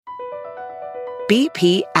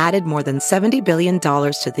BP added more than $70 billion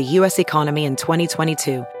to the U.S. economy in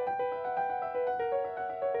 2022.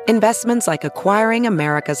 Investments like acquiring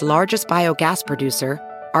America's largest biogas producer,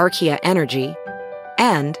 Archaea Energy,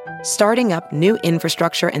 and starting up new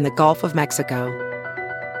infrastructure in the Gulf of Mexico.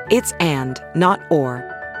 It's and, not or.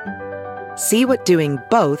 See what doing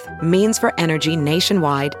both means for energy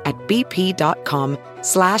nationwide at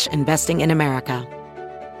bp.com/investing in America.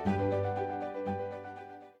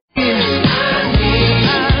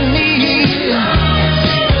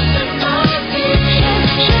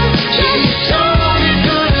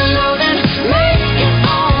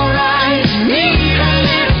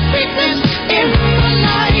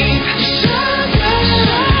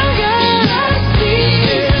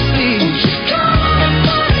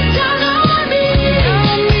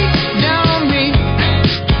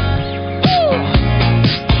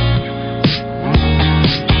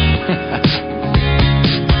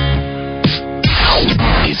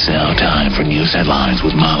 News headlines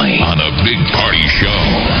with Molly on a Big Party Show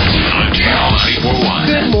on Channel 941.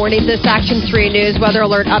 Good morning. This Action 3 News weather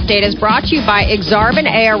alert update is brought to you by Exarban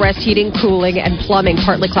ARS Heating, Cooling, and Plumbing.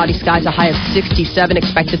 Partly cloudy skies, a high of 67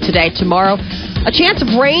 expected today. Tomorrow, a chance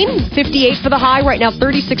of rain, 58 for the high. Right now,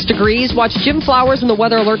 36 degrees. Watch Jim Flowers and the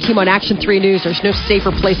weather alert team on Action 3 News. There's no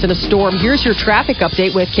safer place in a storm. Here's your traffic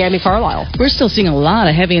update with Cammie Carlisle. We're still seeing a lot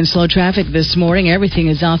of heavy and slow traffic this morning. Everything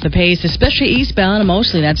is off the pace, especially eastbound, and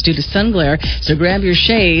mostly that's due to sun glare. So grab your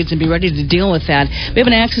shades and be ready to deal with that. We have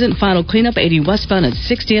an accident, final cleanup, 80 westbound at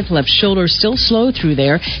 60th. Left shoulder still slow through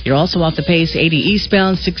there. You're also off the pace, 80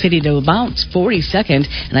 eastbound, 680 to about 42nd,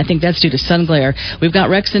 and I think that's due to sun glare. We've got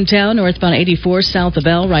wrecks in town, northbound 84 south of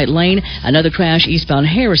Bell, right lane. Another crash eastbound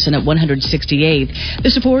Harrison at 168th.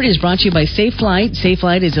 This report is brought to you by Safe Flight. Safe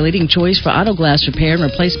Flight is the leading choice for auto glass repair and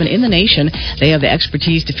replacement in the nation. They have the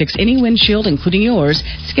expertise to fix any windshield, including yours.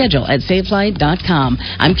 Schedule at safeflight.com.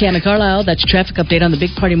 I'm Cammie Carlisle. That's your traffic update on the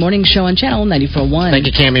Big Party Morning Show on Channel 94.1. Thank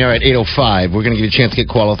you, Cammie. All right, 8:05. We're going to give you a chance to get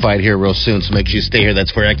qualified here real soon, so make sure you stay here.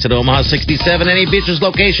 That's for Exit Omaha 67. Any beaches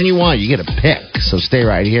location you want, you get a pick. So stay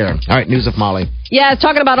right here. All right, news of Molly. Yeah,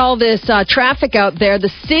 talking about all this traffic out there,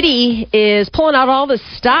 the city is pulling out all the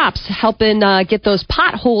stops, helping get those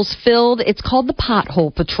potholes filled. It's called the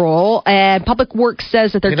Pothole Patrol, and Public Works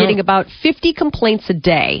says that they're getting about 50 complaints a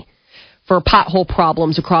day for pothole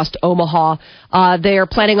problems across Omaha. They are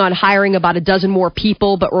planning on hiring about a dozen more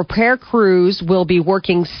people, but repair crews will be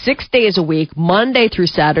working 6 days a week, Monday through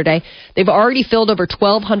Saturday. They've already filled over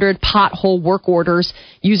 1,200 pothole work orders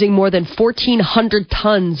using more than 1,400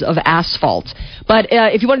 tons of asphalt. But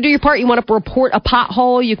if you want to do your part, you want to report a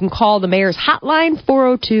pothole, you can call the mayor's hotline,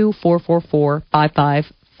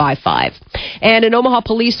 402-444-5555. And an Omaha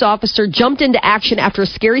police officer jumped into action after a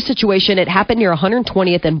scary situation. It happened near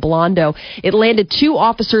 120th and Blondo. It landed 2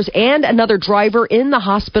 officers and another driver in the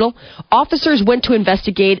hospital. Officers went to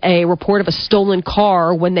investigate a report of a stolen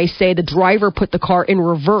car when they say the driver put the car in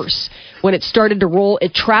reverse. When it started to roll,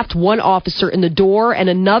 it trapped one officer in the door and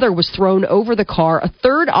another was thrown over the car. A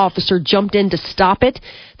third officer jumped in to stop it.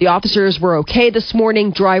 The officers were okay this morning.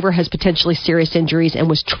 Driver has potentially serious injuries and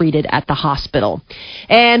was treated at the hospital.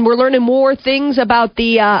 And we're learning more things about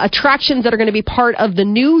the attractions that are going to be part of the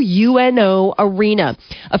new UNO Arena.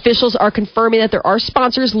 Officials are confirming that there are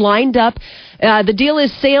sponsors lined up. The deal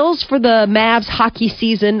is sales for the Mavs hockey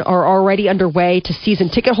season are already underway to season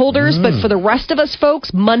ticket holders, but for the rest of us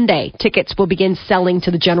folks, Monday, tickets will begin selling to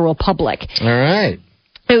the general public. All right.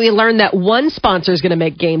 And we learned that one sponsor is going to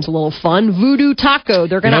make games a little fun, Voodoo Taco.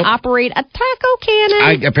 They're going to operate a taco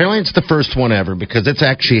cannon. Apparently it's the first one ever because it's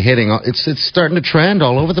actually hitting. It's starting to trend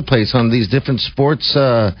all over the place on these different sports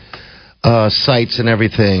sites and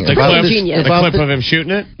everything. The clip of him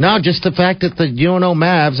shooting it? No, just the fact that the UNO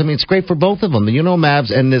Mavs, I mean, it's great for both of them. The UNO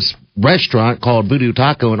Mavs and this restaurant called Voodoo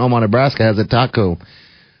Taco in Omaha, Nebraska has a taco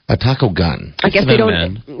gun. I guess they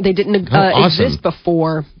didn't exist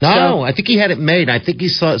before. No, I think he had it made. I think he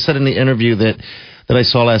said in the interview that I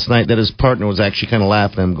saw last night that his partner was actually kind of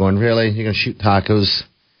laughing at him, going, "Really? You're going to shoot tacos?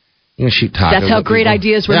 You're going to shoot tacos?" That's how great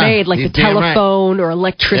ideas were made, like the telephone or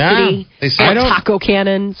electricity, or taco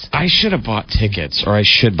cannons. I should have bought tickets, or I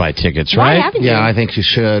should buy tickets, Why right? haven't you? Yeah, I think you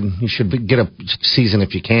should. You should get a season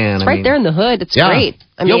if you can. It's right there in the hood. It's great.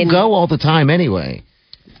 You'll go all the time anyway.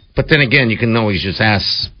 But then again, you can always just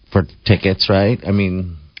ask for tickets, right? I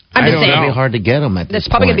mean, I'm just saying, it's going to be hard to get them at this point. It's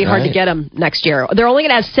probably going to be hard to get them next year. They're only going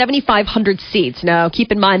to have 7,500 seats. Now,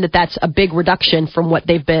 keep in mind that that's a big reduction from what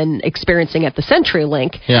they've been experiencing at the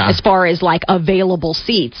CenturyLink as far as like available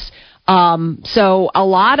seats. So a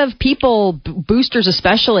lot of people, boosters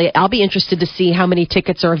especially, I'll be interested to see how many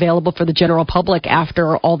tickets are available for the general public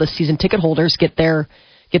after all the season ticket holders get their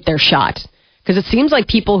shot. Because it seems like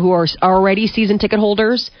people who are already season ticket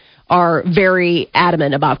holders are very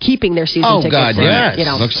adamant about keeping their season tickets. Oh, God, yes. You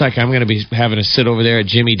know. Looks like I'm going to be having to sit over there at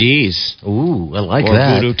Jimmy D's. Ooh, I like or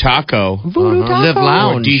that. Voodoo Taco. Voodoo Taco. Live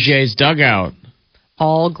Lounge. Or DJ's Dugout.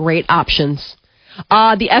 All great options.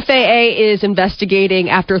 The FAA is investigating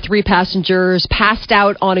after 3 passengers passed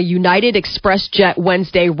out on a United Express jet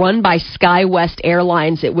Wednesday run by SkyWest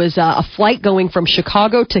Airlines. It was a flight going from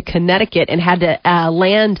Chicago to Connecticut and had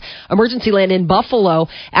to emergency land in Buffalo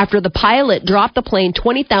after the pilot dropped the plane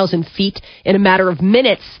 20,000 feet in a matter of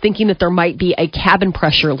minutes, thinking that there might be a cabin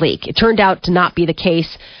pressure leak. It turned out to not be the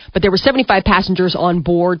case. But there were 75 passengers on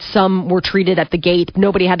board. Some were treated at the gate.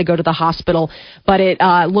 Nobody had to go to the hospital. But it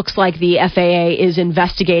looks like the FAA is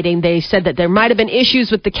investigating. They said that there might have been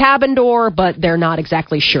issues with the cabin door, but they're not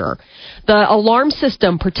exactly sure. The alarm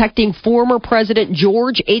system protecting former President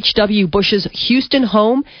George H.W. Bush's Houston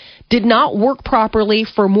home did not work properly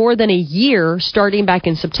for more than a year, starting back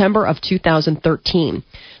in September of 2013.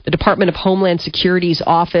 The Department of Homeland Security's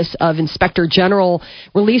Office of Inspector General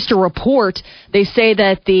released a report. They say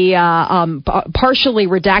that the partially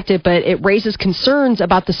redacted, but it raises concerns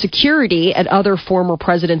about the security at other former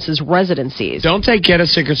presidents' residencies. Don't they get a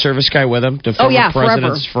Secret Service guy with them? The former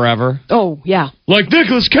presidents forever. Oh, yeah. Like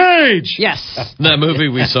Nicolas Cage! Yes. That movie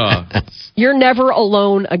we saw. You're never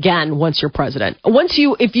alone again once you're president.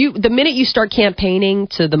 The minute you start campaigning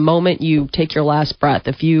to the moment you take your last breath,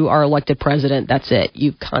 if you are elected president, that's it.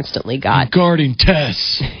 You constantly got guarding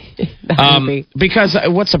Tess. Because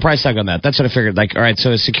what's the price tag on that? That's what I figured. Like, all right,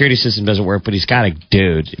 so his security system doesn't work, but he's got a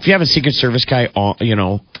dude. If you have a Secret Service guy, on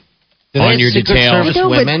your detail,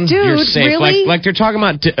 women, dude, you're safe. Really? Like they're talking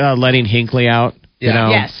about letting Hinckley out. You know,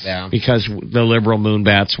 yes, because the liberal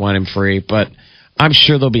moonbats want him free, but I'm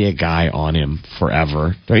sure there'll be a guy on him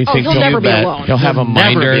forever. Don't you think he'll never be alone. He'll have a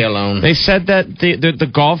minder. Never be alone. They said that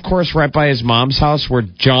the golf course right by his mom's house where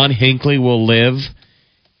John Hinckley will live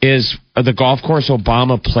is the golf course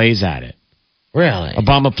Obama plays at it. Really?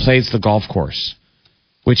 Obama plays the golf course,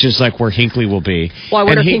 which is like where Hinckley will be. Well, I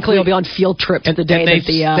wonder if Hinckley will be on field trips the day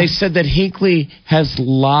that They said that Hinckley has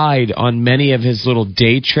lied on many of his little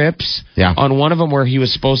day trips. Yeah. On one of them where he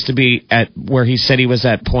was supposed to be where he said he was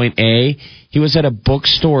at point A, he was at a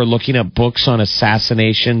bookstore looking at books on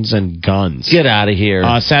assassinations and guns. Get out of here.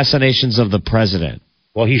 Assassinations of the president.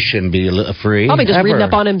 Well, he shouldn't be free. Probably just ever. reading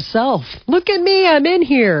up on himself. Look at me, I'm in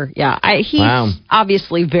here. Yeah, he's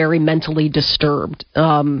obviously very mentally disturbed.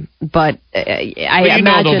 But I imagine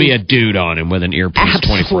there'll be a dude on him with an earpiece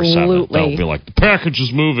 24/7. They'll be like, the package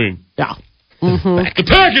is moving. Yeah. The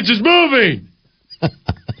package is moving.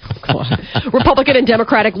 Republican and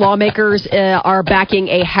Democratic lawmakers are backing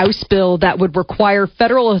a House bill that would require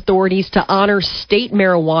federal authorities to honor state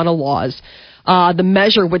marijuana laws. The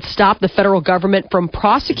measure would stop the federal government from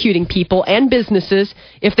prosecuting people and businesses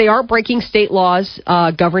if they aren't breaking state laws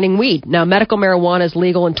governing weed. Now, medical marijuana is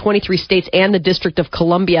legal in 23 states and the District of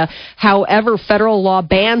Columbia. However, federal law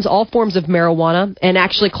bans all forms of marijuana and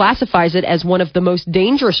actually classifies it as one of the most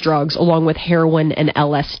dangerous drugs, along with heroin and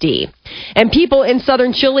LSD. And people in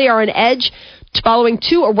southern Chile are on edge following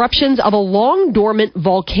 2 eruptions of a long-dormant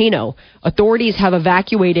volcano. Authorities have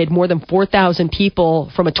evacuated more than 4,000 people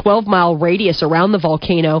from a 12-mile radius around the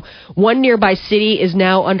volcano. One nearby city is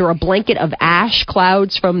now under a blanket of ash.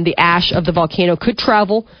 Clouds from the ash of the volcano could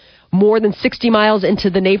travel more than 60 miles into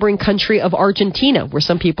the neighboring country of Argentina, where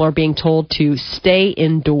some people are being told to stay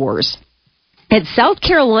indoors. And South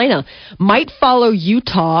Carolina might follow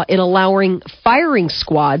Utah in allowing firing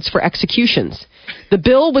squads for executions. The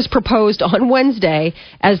bill was proposed on Wednesday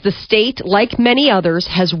as the state, like many others,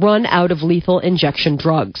 has run out of lethal injection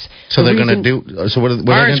drugs. So they're going to do... So what are they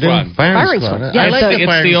going to do? Firing squad. Yeah, I like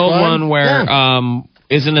it's the old one where...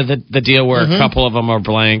 isn't it the deal where a couple of them are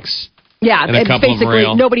blanks? Yeah, and a couple basically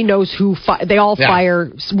of nobody knows who. They all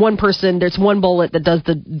fire one person. There's one bullet that does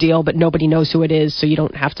the deal, but nobody knows who it is, so you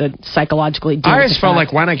don't have to psychologically deal with I just felt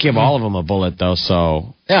like, why not give all of them a bullet, though?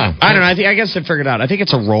 So yeah, I don't know. I guess they figured out. I think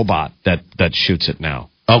it's a robot that shoots it now.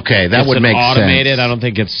 Okay, that would make automated. sense. I don't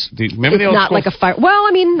think it's. Remember the old not school, like a fire. Well,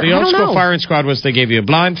 I mean, the I old don't school know. firing squad was they gave you a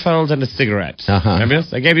blindfold and a cigarette. Remember?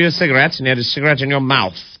 They gave you a cigarette and you had a cigarette in your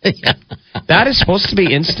mouth. That is supposed to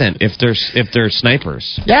be instant if they're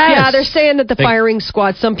snipers. Yeah, they're saying that the firing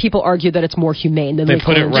squad. Some people argue that it's more humane than they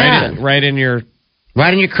put it right in your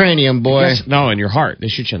cranium, boy. No, in your heart. They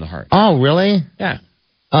shoot you in the heart. Oh, really? Yeah.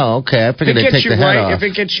 Oh, okay. I figured they'd take the head off. If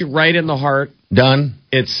it gets you right in the heart, done.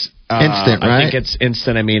 It's instant, right? I think it's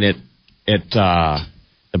instant. I mean,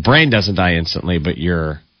 the brain doesn't die instantly, but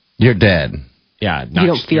you're dead. Yeah, you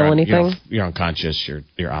don't feel anything. You're unconscious.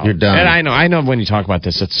 You're out. You're done. And I know when you talk about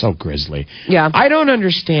this, it's so grisly. Yeah, I don't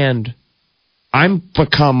understand I'm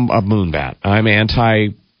become a moonbat. I'm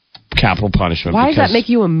anti-capital punishment. Why does that make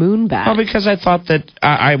you a moonbat? Well, because I thought that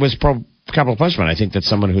I was pro-capital punishment. I think that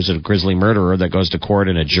someone who's a grisly murderer that goes to court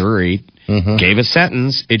and a jury gave a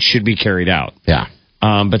sentence, it should be carried out. Yeah.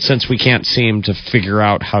 But since we can't seem to figure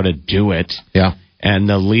out how to do it, and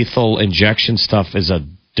the lethal injection stuff is a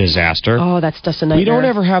disaster. Oh, that's just a nightmare. We don't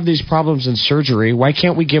ever have these problems in surgery. Why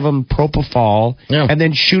can't we give them propofol and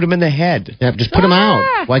then shoot them in the head? Yeah, just put them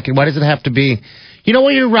out. Why does it have to be... You know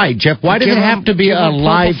what? You're right, Jeff. Why does it have to be a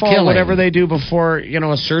live killing? Whatever they do before,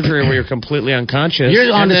 a surgery where you're completely unconscious.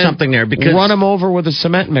 You're onto something there because run them over with a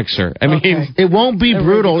cement mixer. I mean, it won't be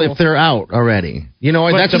brutal if they're out already.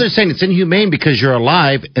 That's what they're saying. It's inhumane because you're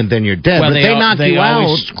alive and then you're dead. Well, but they knock you out. They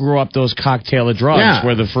always screw up those cocktail of drugs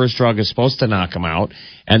where the first drug is supposed to knock them out,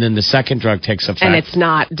 and then the second drug takes effect, and it's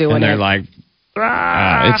not doing and they're it. Like.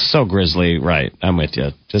 It's so grisly, right? I'm with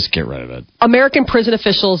you. Just get rid of it. American prison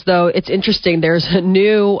officials, though, it's interesting. There's a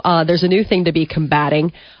new thing to be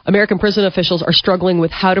combating. American prison officials are struggling with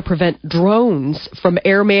how to prevent drones from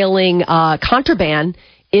airmailing contraband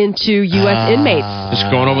into U.S. inmates. Just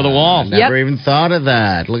going over the wall. Never even thought of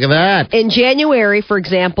that. Look at that. In January, for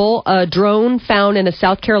example, a drone found in a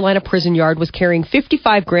South Carolina prison yard was carrying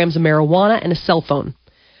 55 grams of marijuana and a cell phone.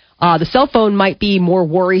 The cell phone might be more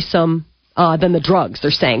worrisome than the drugs, they're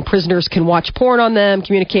saying. Prisoners can watch porn on them,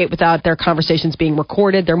 communicate without their conversations being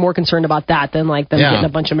recorded. They're more concerned about that than like them getting a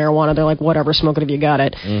bunch of marijuana. They're like, whatever, smoke it if you got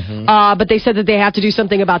it. But they said that they have to do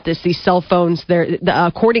something about this. These cell phones,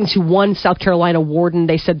 according to one South Carolina warden,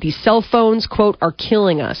 they said these cell phones, quote, are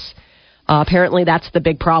killing us. Apparently that's the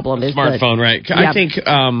big problem. Smartphone, right? I think,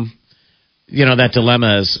 that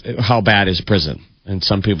dilemma is how bad is prison? And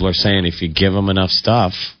some people are saying if you give them enough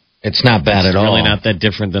stuff, it's not bad at all. It's really not that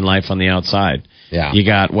different than life on the outside. Yeah. You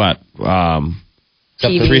got what?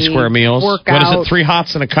 TV, 3 square meals. Workout. What is it? 3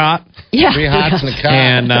 hots and a cot? Yeah. 3 hots and a cot.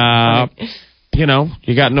 And,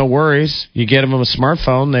 you got no worries. You get them a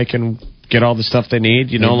smartphone, they can get all the stuff they need.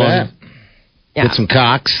 Get some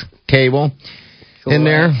Cox cable in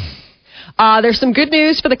there. There's some good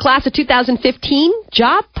news for the class of 2015.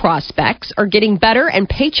 Job prospects are getting better and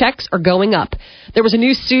paychecks are going up. There was a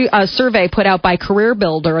new survey put out by Career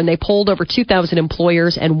Builder, and they polled over 2,000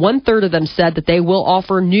 employers, and 1/3 of them said that they will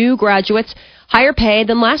offer new graduates higher pay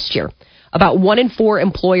than last year. About 1 in 4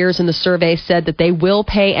 employers in the survey said that they will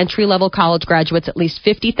pay entry-level college graduates at least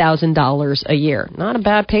 $50,000 a year. Not a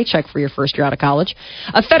bad paycheck for your first year out of college.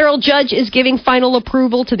 A federal judge is giving final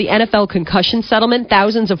approval to the NFL concussion settlement.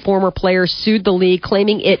 Thousands of former players sued the league,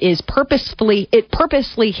 claiming it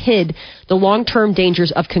purposely hid the long-term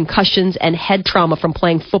dangers of concussions and head trauma from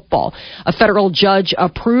playing football. A federal judge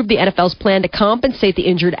approved the NFL's plan to compensate the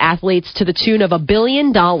injured athletes to the tune of $1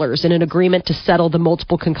 billion in an agreement to settle the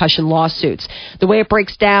multiple concussion lawsuits. The way it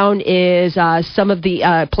breaks down is some of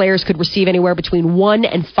the players could receive anywhere between $1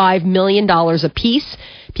 and $5 million apiece.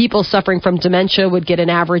 People suffering from dementia would get an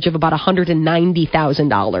average of about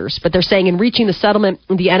 $190,000. But they're saying in reaching the settlement,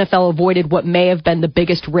 the NFL avoided what may have been the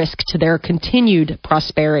biggest risk to their continued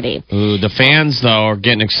prosperity. Ooh, the fans, though, are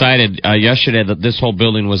getting excited. Yesterday, this whole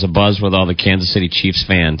building was abuzz with all the Kansas City Chiefs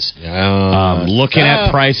fans. Looking at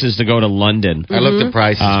prices to go to London. I looked at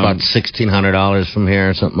prices, about $1,600 from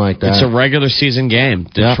here or something like that. It's a regular season game.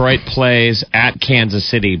 Detroit plays at Kansas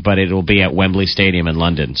City, but it will be at Wembley Stadium in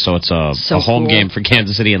London. So it's a home game for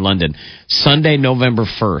Kansas City in London. Sunday, November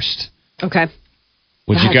 1st. Okay.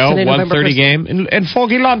 Would you go? 1:30 game in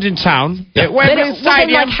foggy London town. At Wembley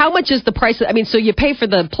Stadium. How much is the price? So you pay for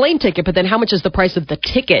the plane ticket, but then how much is the price of the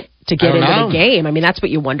ticket to get into the game? I mean, that's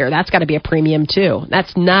what you wonder. That's got to be a premium, too.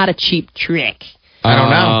 That's not a cheap trick. I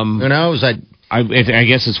don't know. Who knows? I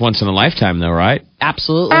guess it's once in a lifetime, though, right?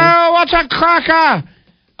 Absolutely. Oh, what's a cracker?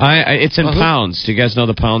 It's in pounds. Do you guys know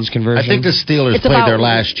the pounds conversion? I think the Steelers played there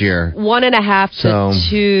last year. 1.5 to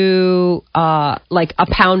 2. Like a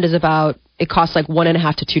pound is about. It costs like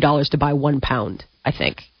 $1.5 to $2 to buy 1 pound. I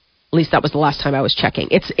think. At least that was the last time I was checking.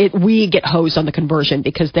 We get hosed on the conversion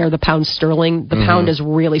because they're the pound sterling. The pound is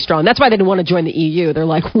really strong. That's why they didn't want to join the EU. They're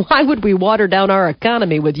like, why would we water down our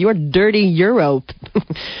economy with your dirty euro?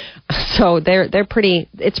 So they're pretty.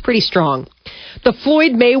 It's pretty strong. The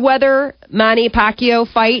Floyd Mayweather Manny Pacquiao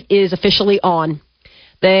fight is officially on.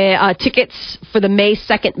 The tickets for the May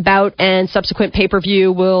 2nd bout and subsequent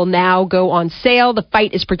pay-per-view will now go on sale. The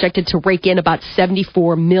fight is projected to rake in about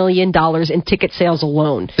 $74 million in ticket sales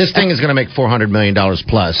alone. This thing is going to make $400 million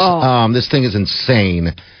plus. This thing is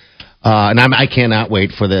insane. And I cannot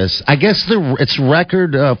wait for this. I guess its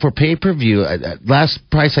record for pay-per-view, last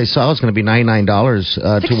price I saw was going to be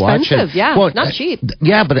 $99 to watch it. Expensive, yeah, well, not cheap.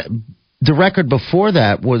 Yeah, but the record before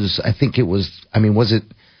that was, I think it was, was it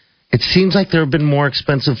It seems like there have been more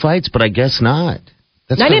expensive fights, but I guess not.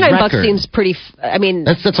 That's $99 seems pretty.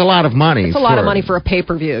 That's a lot of money. It's a lot of money for a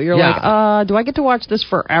pay-per-view. You're like, do I get to watch this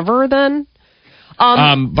forever then?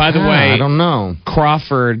 By the way, I don't know.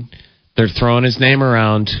 Crawford, they're throwing his name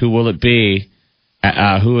around. Who will it be?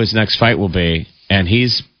 Who his next fight will be? And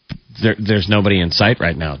there's nobody in sight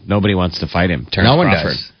right now. Nobody wants to fight him. No one Crawford.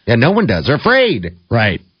 does. Yeah, no one does. They're afraid.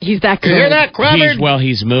 Right. He's that good. You hear that, Crawford?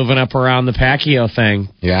 He's moving up around the Pacquiao thing.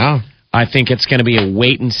 Yeah. I think it's going to be a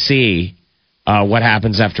wait and see what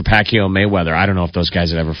happens after Pacquiao Mayweather. I don't know if those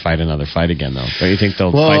guys would ever fight another fight again, though. Don't you think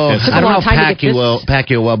they'll fight this? I don't know if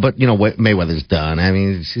Pacquiao will, but, Mayweather's done. I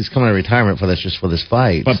mean, he's coming out of retirement for this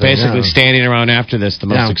fight. But basically, standing around after this, the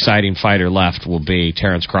most exciting fighter left will be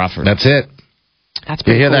Terrence Crawford. That's it. That's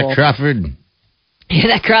pretty cool. You hear cool. that, Crawford? Yeah,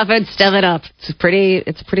 that Crawford, step it up. It's a pretty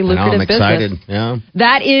lucrative I'm excited. business. Yeah.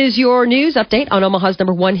 That is your news update on Omaha's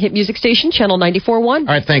 #1 hit music station, Channel 94.1.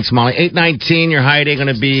 All right, thanks, Molly. 819, your high day going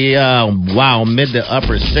to be, mid to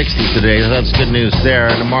upper 60s today. That's good news there.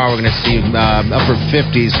 And tomorrow we're going to see upper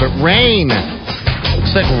 50s. But rain.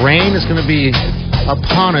 Looks like rain is going to be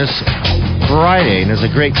upon us Friday. And there's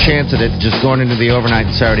a great chance of it just going into the overnight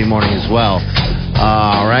and Saturday morning as well.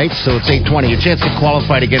 All right, so it's 8:20. Your chance to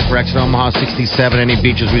qualify to get for Exit Omaha 67, any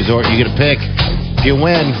beaches resort. You get a pick. If you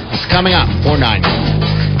win, it's coming up, 4-9.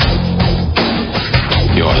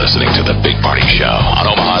 You're listening to The Big Party Show on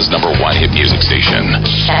Omaha's #1 hit music station.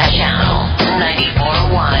 Channel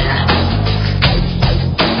 94.1.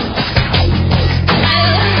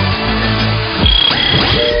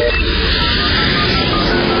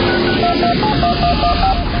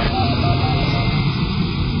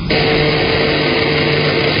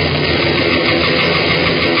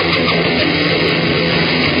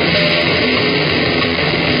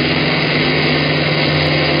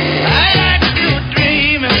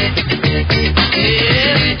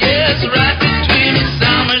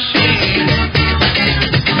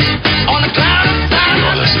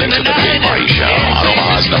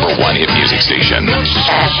 #1 hit music station.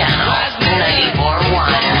 Channel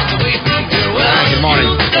 94.1. Good morning.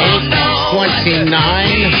 29.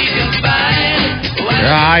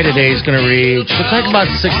 Your high today is going to reach, looks like about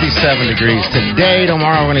 67 degrees. Today,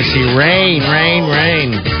 tomorrow, we're going to see rain.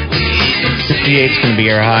 58 is going to be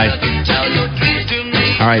your high.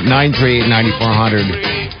 All right,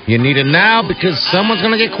 938-9400. You need it now because someone's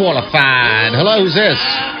going to get qualified. Hello, who's this?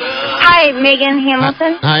 Hi, Megan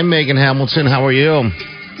Hamilton. Hi, Megan Hamilton. How are you?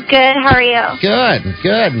 Good. How are you? Good.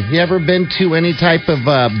 You ever been to any type of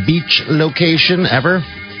beach location ever?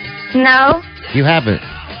 No. You haven't?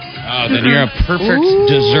 Oh, then you're a perfect,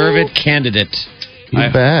 deserved candidate. You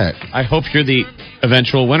bet. I hope you're the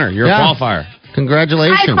eventual winner. You're a qualifier.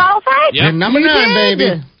 Congratulations. I qualified? Yep. You're number 9,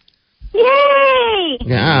 baby. Yay!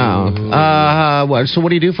 Yeah. So what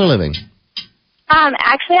do you do for a living?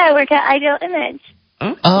 Actually, I work at Ideal Image.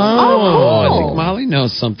 Oh, I think Molly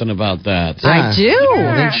knows something about that. Yeah. I do.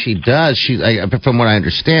 I think she does. From what I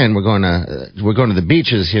understand, we're going to the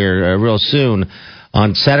beaches here real soon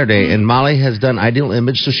on Saturday, and Molly has done Ideal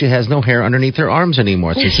Image, so she has no hair underneath her arms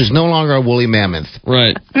anymore. So she's no longer a woolly mammoth.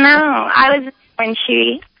 Right. No, I was when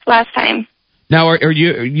she last time. Now, are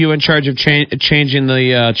you in charge of changing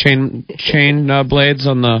the chain blades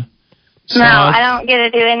on the? No, I don't get to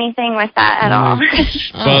do anything with that at all.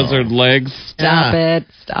 Buzzard legs. Stop it.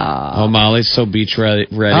 Stop. Oh, Molly's so beach ready.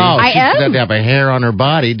 Oh, I she am? doesn't have a hair on her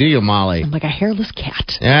body, do you, Molly? I'm like a hairless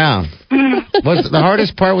cat. Yeah. Was the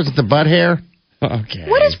hardest part? Was it the butt hair? Okay.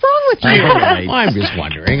 What is wrong with you? Well, I'm just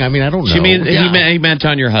wondering. I mean, I don't know. He meant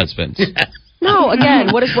on your husband. No,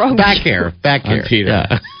 again, what is wrong Back with you? hair. Back hair. Peter.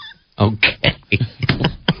 Yeah. Okay.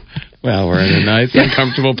 Well, we're in a nice,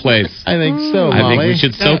 uncomfortable place. I think so, Molly. I think we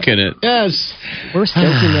should soak in it. Yes. We're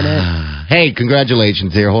soaking in it. Hey,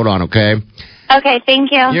 congratulations here. Hold on, okay? Okay,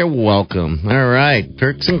 thank you. You're welcome. All right.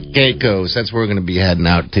 Turks and Caicos. That's where we're going to be heading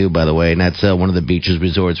out to, by the way. And that's one of the beaches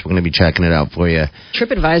resorts. We're going to be checking it out for you.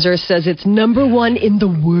 TripAdvisor says it's #1 in the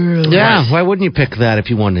world. Yeah. Why wouldn't you pick that if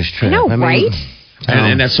you won this trip? I know, right?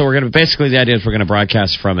 And so we're going to, basically the idea is we're going to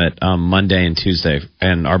broadcast from it Monday and Tuesday.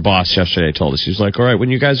 And our boss yesterday told us, he was like, all right,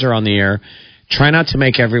 when you guys are on the air, try not to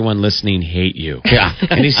make everyone listening hate you. Yeah.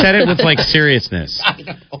 And he said it with like seriousness.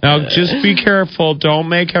 Now, just be careful. Don't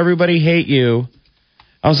make everybody hate you.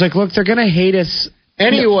 I was like, look, they're going to hate us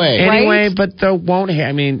Anyway. Right? but they won't hate.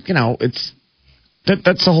 I mean, it's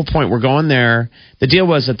that's the whole point. We're going there. The deal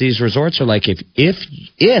was that these resorts are like, if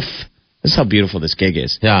this is how beautiful this gig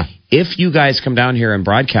is. Yeah. If you guys come down here and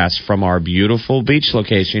broadcast from our beautiful beach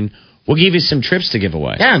location, we'll give you some trips to give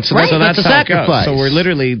away. Yeah, and so So that's a how it goes. sacrifice. So we're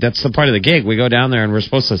literally, that's the part of the gig. We go down there and we're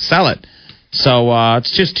supposed to sell it. So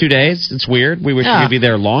it's just 2 days. It's weird. We wish we could be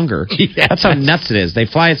there longer. Yes. That's how nuts it is. They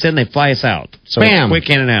fly us in, they fly us out. So Bam. it's quick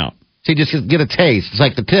in and out. So you just get a taste. It's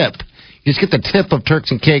like the tip. You just get the tip of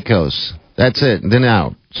Turks and Caicos. That's it. And then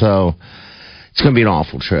out. So it's going to be an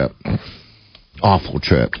awful trip. Awful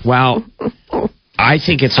trip. Well, I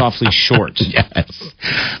think it's awfully short. Yes.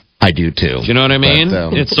 I do too. Do you know what I mean?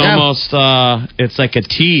 But, it's almost, it's like a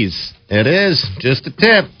tease. It is. Just a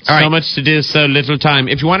tip. So much to do, so little time.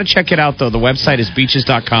 If you want to check it out, though, the website is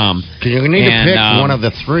beaches.com. You need to pick one of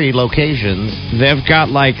the 3 locations. They've got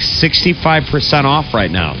like 65% off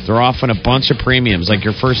right now. They're offering a bunch of premiums, like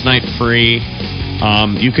your first night free.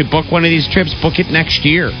 You could book one of these trips, book it next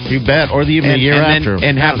year. You bet. Or even a year after.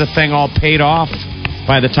 And have the thing all paid off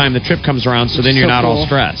by the time the trip comes around, so then you're not all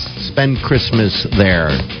stressed. Spend Christmas there.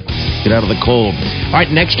 Get out of the cold. All right,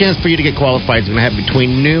 next chance for you to get qualified is going to happen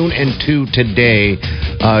between noon and 2 today.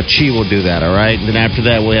 Chi will do that, all right? And then after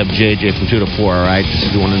that, we'll have JJ from 2 to 4, all right? Just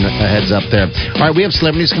doing a heads up there. All right, we have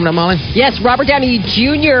celebrities coming up, Molly? Yes, Robert Downey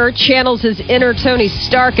Jr. channels his inner Tony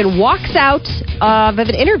Stark and walks out of an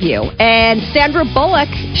interview. And Sandra Bullock,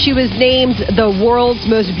 she was named the world's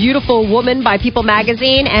most beautiful woman by People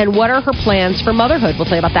magazine. And what are her plans for motherhood? We'll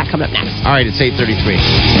tell you about that coming up next. All right, it's 8:33.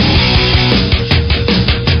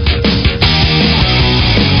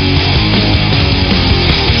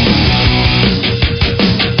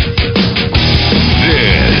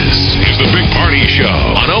 The Big Party Show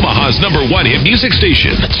on Omaha's #1 hit music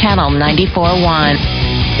station. Channel 94.1.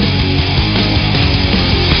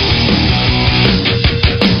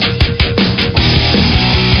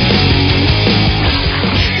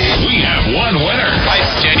 We have one winner. Hi,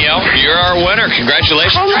 Danielle. You're our winner.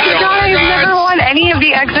 Congratulations. Oh my God, I've never won any of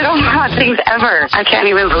the Exit Omaha things ever. I can't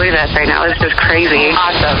even believe this right now. It's just crazy.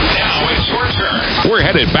 Awesome. Now it's your turn. We're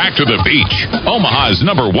headed back to the beach. Omaha's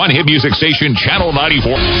 #1 hit music station, Channel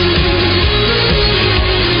 94.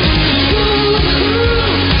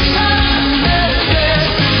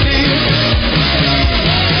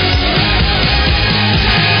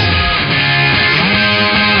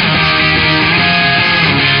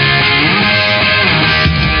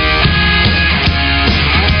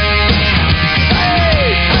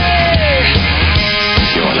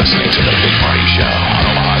 You're listening to the Big Party Show on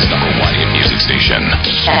Omaha's #1 hit music station.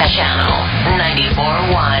 Channel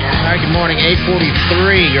 94.1. All right, good morning.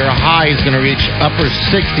 8:43. Your high is going to reach upper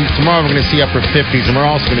 60s. Tomorrow we're going to see upper 50s, and we're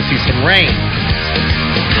also going to see some rain.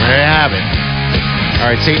 There you have it. All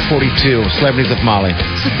right, it's 8:42. Celebrities with Molly.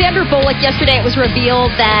 So Sandra Bullock, yesterday it was revealed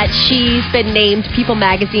that she's been named People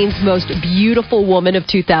Magazine's most beautiful woman of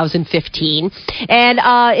 2015. And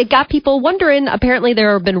it got people wondering. Apparently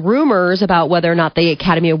there have been rumors about whether or not the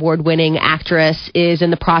Academy Award-winning actress is in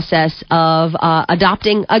the process of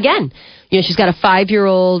adopting again. You know, she's got a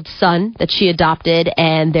 5-year-old son that she adopted,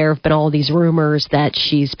 and there have been all these rumors that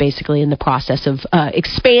she's basically in the process of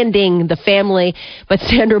expanding the family. But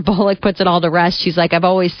Sandra Bullock puts it all to rest. She's like, I've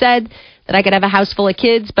always said that I could have a house full of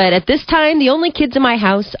kids, but at this time, the only kids in my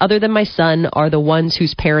house, other than my son, are the ones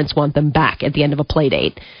whose parents want them back at the end of a play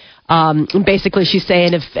date. Basically, she's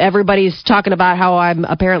saying if everybody's talking about how I'm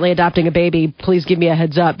apparently adopting a baby, please give me a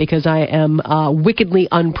heads up because I am wickedly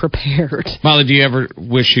unprepared. Molly, do you ever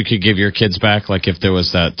wish you could give your kids back? Like if there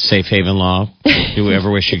was that safe haven law? Do you ever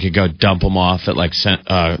wish you could go dump them off at like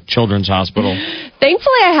Children's Hospital?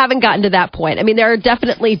 Thankfully, I haven't gotten to that point. I mean, there are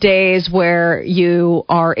definitely days where you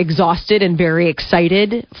are exhausted and very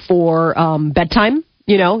excited for bedtime.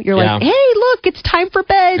 You know, you're like, hey, look, it's time for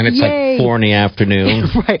bed. And it's Yay. like 4 in the afternoon.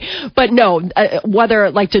 Right. But no, whether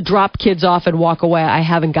like to drop kids off and walk away, I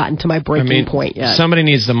haven't gotten to my breaking point yet. Somebody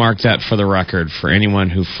needs to mark that for the record for anyone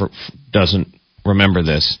who doesn't remember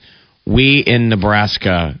this. We in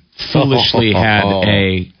Nebraska foolishly had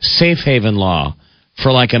a safe haven law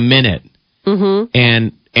for like a minute. Mm-hmm.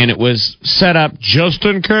 And it was set up just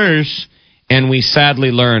in case. And we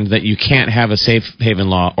sadly learned that you can't have a safe haven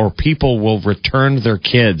law or people will return their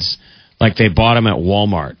kids like they bought them at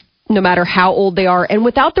Walmart. No matter how old they are. And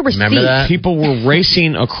without the receipt. Remember that? People were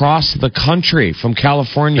racing across the country from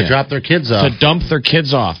California. To drop their kids off. To dump their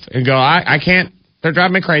kids off and go, I can't. They're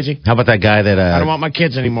driving me crazy. How about that guy that... I don't want my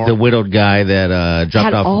kids anymore. The widowed guy that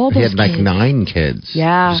dropped off. All he had those like kids. 9 kids.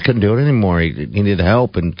 Yeah. Just couldn't do it anymore. He needed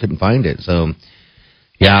help and couldn't find it. So...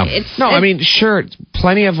 Yeah. I mean, sure,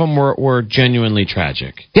 plenty of them were genuinely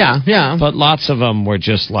tragic. Yeah. But lots of them were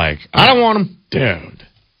just like, I don't want them. Dude.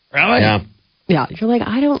 Really? Yeah. Yeah. You're like,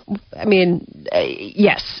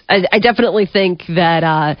 yes. I definitely think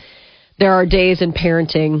that there are days in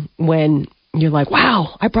parenting when you're like,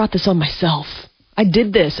 wow, I brought this on myself. I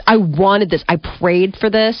did this. I wanted this. I prayed for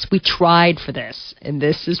this. We tried for this. And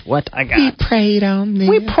this is what I got. We prayed on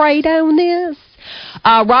this.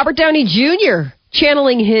 Robert Downey Jr.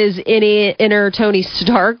 channeling his inner Tony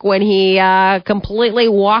Stark when he completely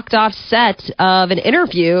walked off set of an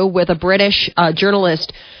interview with a British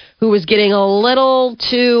journalist who was getting a little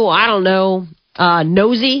too,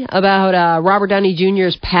 nosy about Robert Downey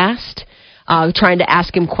Jr.'s past. Trying to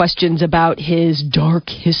ask him questions about his dark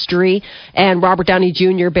history. And Robert Downey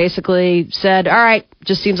Jr. basically said, all right,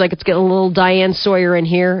 just seems like it's getting a little Diane Sawyer in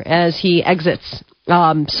here as he exits.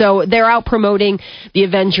 So they're out promoting the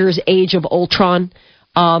Avengers Age of Ultron.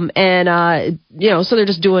 So they're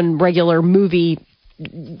just doing regular movie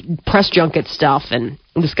press junket stuff, and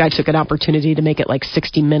this guy took an opportunity to make it like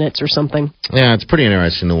 60 minutes or something. Yeah, it's pretty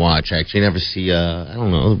interesting to watch, actually. You never see,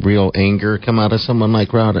 real anger come out of someone like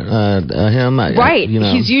him. Right.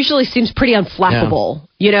 He usually seems pretty unflappable.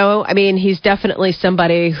 Yeah. He's definitely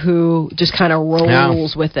somebody who just kind of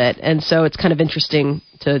rolls with it, and so it's kind of interesting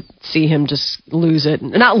to see him just lose it.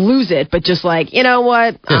 Not lose it, but just like, you know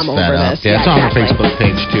what? I'm over this. Yeah, it's on our Facebook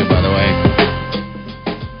page, too, by the way.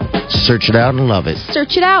 Search it out and love it.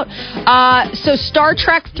 Search it out. So Star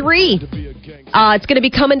Trek 3. It's going to be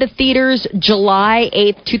coming to theaters July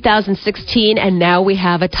 8th, 2016. And now we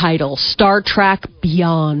have a title. Star Trek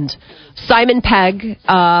Beyond. Simon Pegg,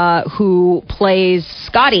 who plays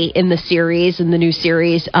Scotty in the new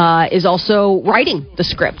series, is also writing the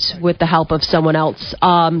script with the help of someone else.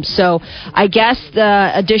 So I guess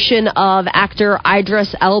the addition of actor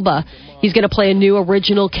Idris Elba, he's going to play a new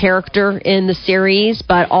original character in the series,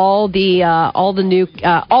 but all the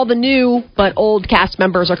new but old cast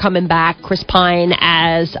members are coming back. Chris Pine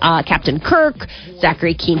as Captain Kirk,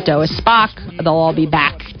 Zachary Quinto as Spock. They'll all be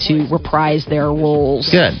back to reprise their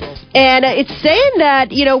roles. Good. And it's saying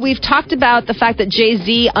that, we've talked about the fact that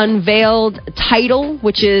Jay-Z unveiled Tidal,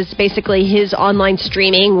 which is basically his online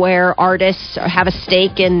streaming where artists have a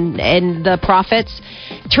stake in the profits.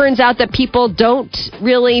 Turns out that people don't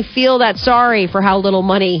really feel that sorry for how little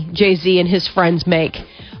money Jay-Z and his friends make.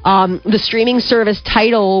 The streaming service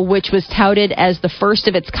Tidal, which was touted as the first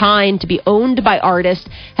of its kind to be owned by artists,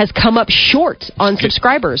 has come up short on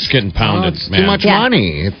subscribers. It's getting pounded, It's man. too much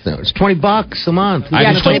money. It's $20 a month.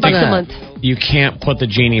 $20 a month. You can't put the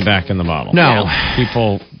genie back in the bottle. No.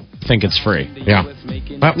 People think it's free. Yeah.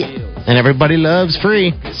 And everybody loves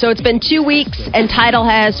free. So it's been 2 weeks, and Tidal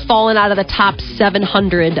has fallen out of the top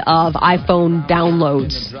 700 of iPhone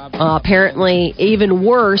downloads. Apparently, even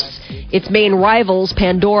worse, its main rivals,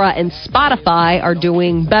 Pandora and Spotify, are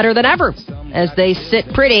doing better than ever, as they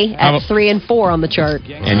sit pretty at 3 and 4 on the chart.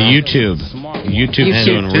 And YouTube. YouTube's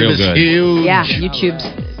doing real good. Huge. Yeah, YouTube's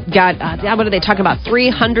got, what are they talking about?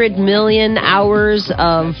 300 million hours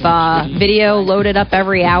of video loaded up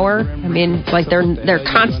every hour. Like they're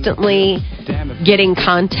constantly getting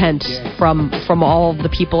content from all of the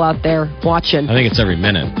people out there watching. I think it's every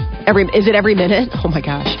minute. Is it every minute? Oh my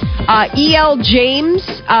gosh. E.L. James,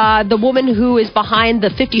 the woman who is behind the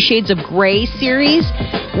 50 Shades of Grey series,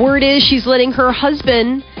 word is she's letting her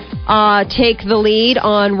husband take the lead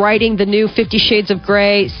on writing the new 50 Shades of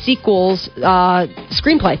Grey sequels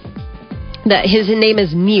screenplay. His name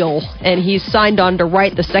is Neil, and he's signed on to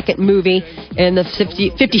write the second movie in the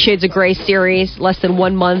 50 Shades of Grey series, less than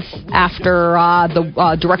 1 month after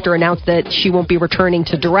the director announced that she won't be returning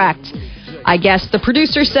to direct. I guess the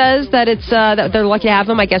producer says that that they're lucky to have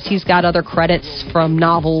him. I guess he's got other credits from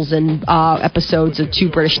novels and episodes of 2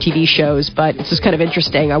 British TV shows, but it's just kind of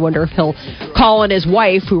interesting. I wonder if he'll call on his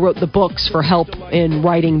wife, who wrote the books, for help in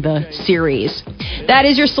writing the series. That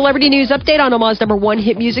is your celebrity news update on Omaha's #1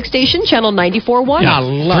 hit music station, Channel 94.1.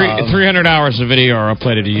 Yeah, 300 hours of video are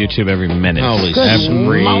uploaded to YouTube every minute. Holy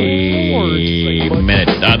every minute.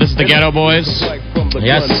 This is the Ghetto Boys.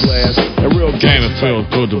 Yes. Game of Feel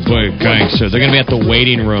Good to Play Gangster. They're going to be at the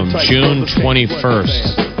Waiting Room June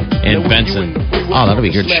 21st in Benson. Oh, that'll be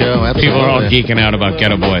a good show. Absolutely. People are all geeking out about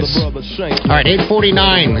Ghetto Boys. All right,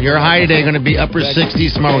 8:49. Your high today going to be upper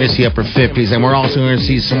 60s. Tomorrow we're going to see upper 50s. And we're also going to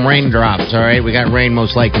see some raindrops, all right? We got rain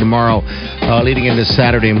most likely tomorrow leading into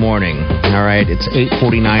Saturday morning. All right, it's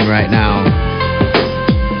 8:49 right now.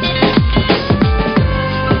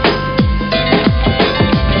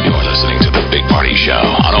 Party Show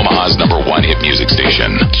on Omaha's #1 hit music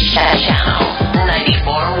station. Channel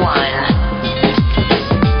 94.1.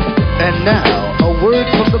 And now, a word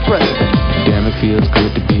from the president. Damn, it feels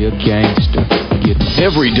good to be a gangster.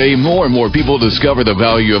 Every day, more and more people discover the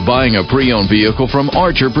value of buying a pre-owned vehicle from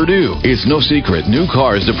Archer Purdue. It's no secret, new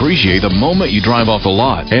cars depreciate the moment you drive off the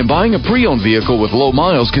lot. And buying a pre-owned vehicle with low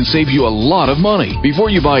miles can save you a lot of money. Before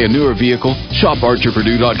you buy a newer vehicle, shop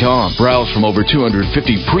ArcherPurdue.com. Browse from over 250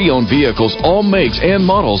 pre-owned vehicles, all makes and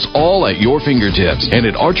models, all at your fingertips. And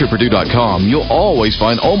at ArcherPurdue.com, you'll always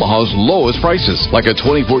find Omaha's lowest prices, like a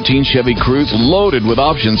 2014 Chevy Cruze loaded with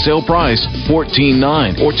options, sale price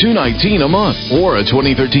 $14,900 or $219 a month, or a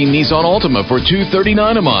 2013 Nissan Altima for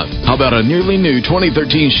 $239 a month. How about a nearly new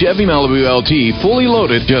 2013 Chevy Malibu LT fully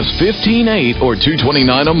loaded, just $15,800 or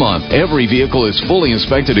 $229 a month? Every vehicle is fully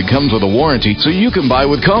inspected and comes with a warranty, so you can buy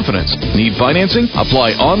with confidence. Need financing?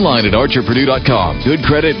 Apply online at ArcherPurdue.com. Good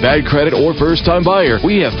credit, bad credit, or first-time buyer,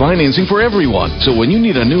 we have financing for everyone. So when you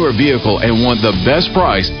need a newer vehicle and want the best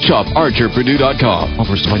price, shop ArcherPurdue.com.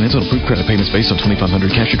 Offers to finance on approved credit payments based on $2,500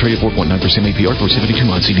 cash or trade at 4.9% APR for 72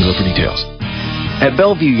 months. See dealer for details. At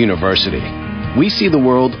Bellevue University, we see the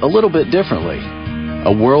world a little bit differently.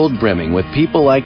 A world brimming with people like